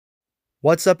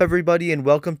What's up everybody and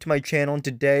welcome to my channel, and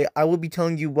today I will be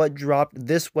telling you what dropped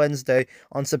this Wednesday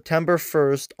on September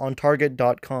 1st on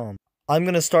Target.com. I'm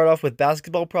going to start off with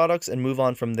basketball products and move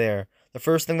on from there. The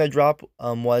first thing that dropped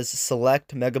was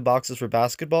select mega boxes for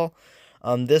basketball.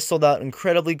 This sold out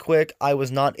incredibly quick. I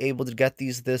was not able to get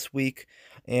these this week,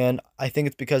 and I think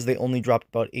it's because they only dropped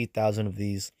about 8,000 of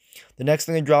these. The next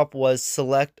thing they dropped was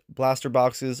select blaster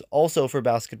boxes, also for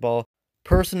basketball.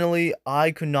 Personally,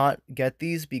 I could not get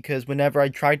these because whenever I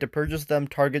tried to purchase them,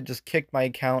 Target just kicked my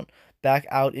account back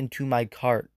out into my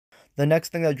cart. The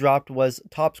next thing that dropped was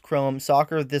Topps Chrome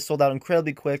Soccer. This sold out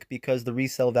incredibly quick because the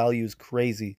resale value is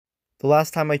crazy. The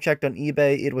last time I checked on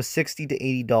eBay, it was $60 to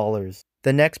 $80.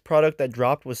 The next product that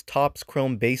dropped was Topps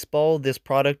Chrome Baseball. This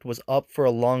product was up for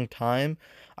a long time.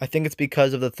 I think it's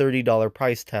because of the $30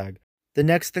 price tag. The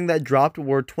next thing that dropped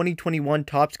were 2021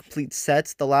 Topps Complete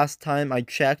Sets. The last time I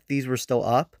checked, these were still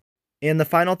up. And the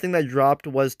final thing that dropped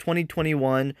was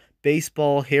 2021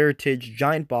 Baseball Heritage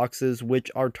Giant Boxes,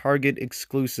 which are Target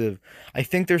exclusive. I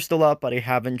think they're still up, but I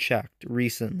haven't checked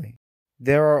recently.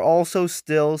 There are also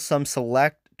still some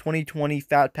select 2020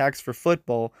 Fat Packs for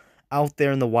football out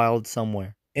there in the wild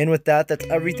somewhere. And with that, that's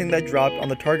everything that dropped on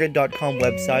the Target.com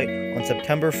website on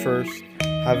September 1st.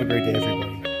 Have a great day, everybody.